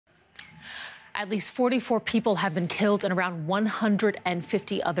At least 44 people have been killed and around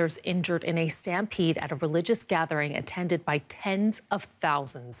 150 others injured in a stampede at a religious gathering attended by tens of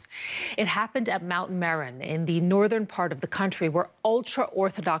thousands. It happened at Mount Meron in the northern part of the country, where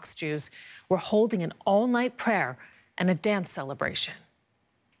ultra-Orthodox Jews were holding an all-night prayer and a dance celebration.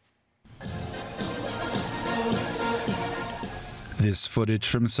 This footage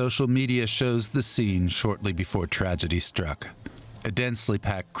from social media shows the scene shortly before tragedy struck. A densely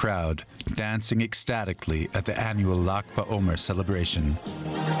packed crowd dancing ecstatically at the annual Lag BaOmer celebration.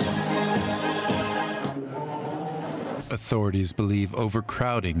 Authorities believe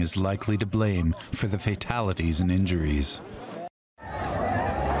overcrowding is likely to blame for the fatalities and injuries.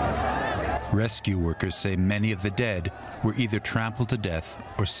 Rescue workers say many of the dead were either trampled to death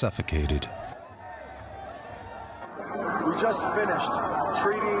or suffocated. We just finished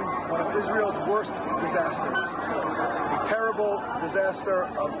treating one of Israel's worst disasters. A terrible disaster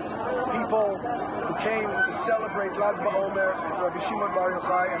of people who came to celebrate Lag BaOmer at Rabbi Shimon Bar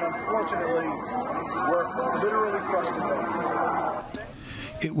Yochai and unfortunately were literally crushed to death.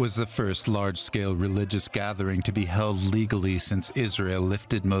 It was the first large-scale religious gathering to be held legally since Israel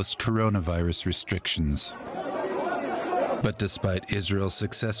lifted most coronavirus restrictions. But despite Israel's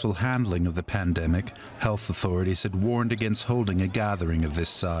successful handling of the pandemic, health authorities had warned against holding a gathering of this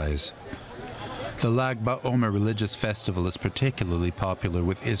size. The Lag BaOmer religious festival is particularly popular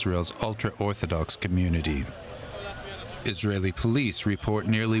with Israel's ultra-Orthodox community. Israeli police report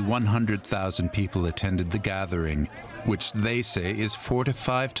nearly 100,000 people attended the gathering, which they say is 4 to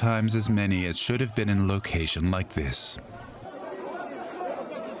 5 times as many as should have been in a location like this.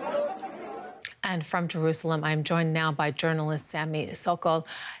 And from Jerusalem, I'm joined now by journalist Sami Sokol.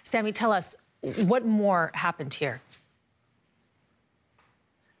 Sami, tell us, what more happened here?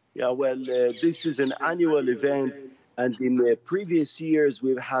 Yeah, well, this is an annual event, and in previous years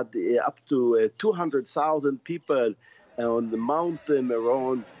we've had up to 200,000 people on the Mount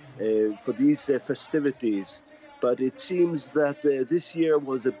Meron for these festivities. But it seems that this year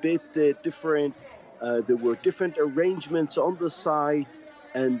was a bit different. There were different arrangements on the site,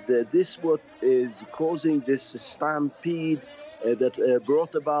 and this what is causing this stampede that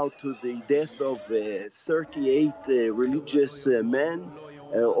brought about to the death of 38 religious men,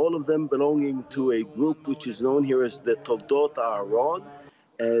 all of them belonging to a group which is known here as the Toldot Aaron.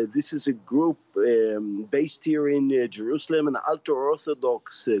 This is a group based here in Jerusalem, an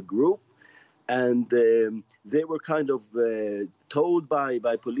ultra-Orthodox group. And they were kind of told by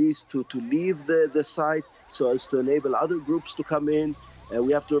police to leave the site so as to enable other groups to come in.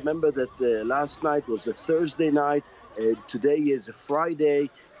 We have to remember that last night was a Thursday night, today is a Friday,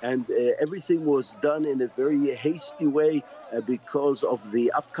 and everything was done in a very hasty way because of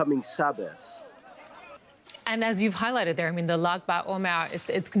the upcoming Sabbath. And as you've highlighted there, I mean, the Lag BaOmer,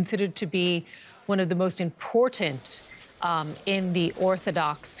 it's considered to be one of the most important in the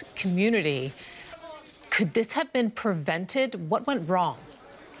Orthodox community. Could this have been prevented? What went wrong?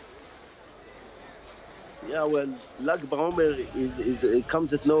 Yeah, well, Lag BaOmer it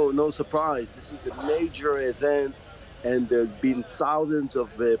comes at no surprise. This is a major event, and there's been thousands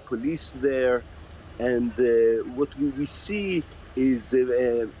of police there. And what we see is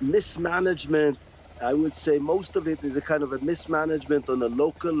mismanagement. I would say most of it is a kind of a mismanagement on a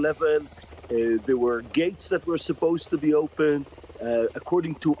local level. There were gates that were supposed to be open.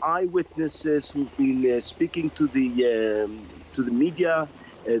 According to eyewitnesses who've been speaking to the media,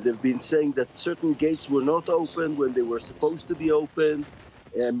 they've been saying that certain gates were not open when they were supposed to be open,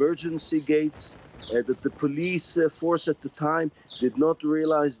 emergency gates, that the police force at the time did not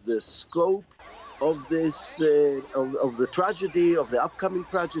realize the scope of this, of the tragedy, of the upcoming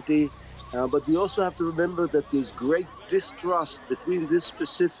tragedy. But we also have to remember that there's great distrust between this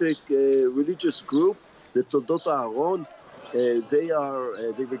specific religious group, the Toldot Aaron.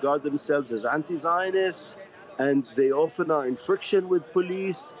 They regard themselves as anti-Zionists, and they often are in friction with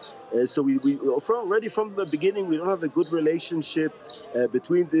police. So already from the beginning, we don't have a good relationship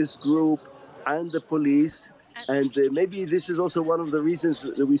between this group and the police. And maybe this is also one of the reasons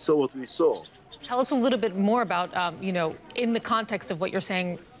that we saw what we saw. Tell us a little bit more about, in the context of what you're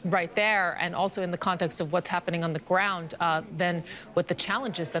saying right there, and also in the context of what's happening on the ground, then with the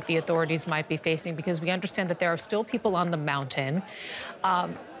challenges that the authorities might be facing, because we understand that there are still people on the mountain.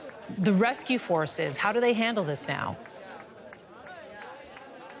 The rescue forces, how do they handle this now?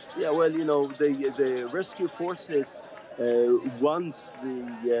 Yeah, well, the rescue forces, once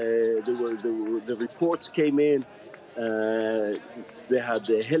the reports came in, they had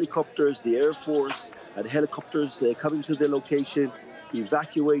the helicopters, the Air Force had helicopters coming to the location,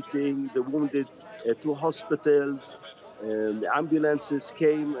 evacuating the wounded to hospitals. Ambulances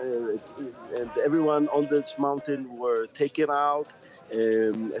came, and everyone on this mountain were taken out.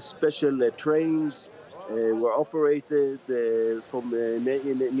 Special trains were operated from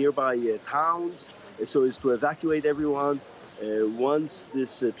nearby towns so as to evacuate everyone. Once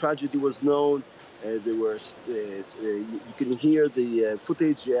this tragedy was known, there were you can hear the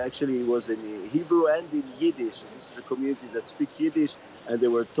footage. Actually, was in Hebrew and in Yiddish. This is a community that speaks Yiddish, and they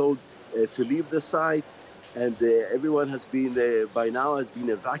were told to leave the site. And everyone has been by now has been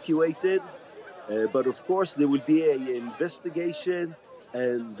evacuated. But of course, there will be an investigation,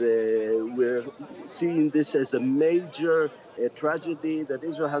 and we're seeing this as a major tragedy that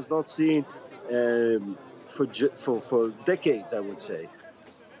Israel has not seen for decades, I would say.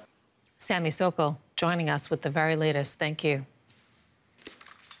 Sammy Sokol joining us with the very latest. Thank you.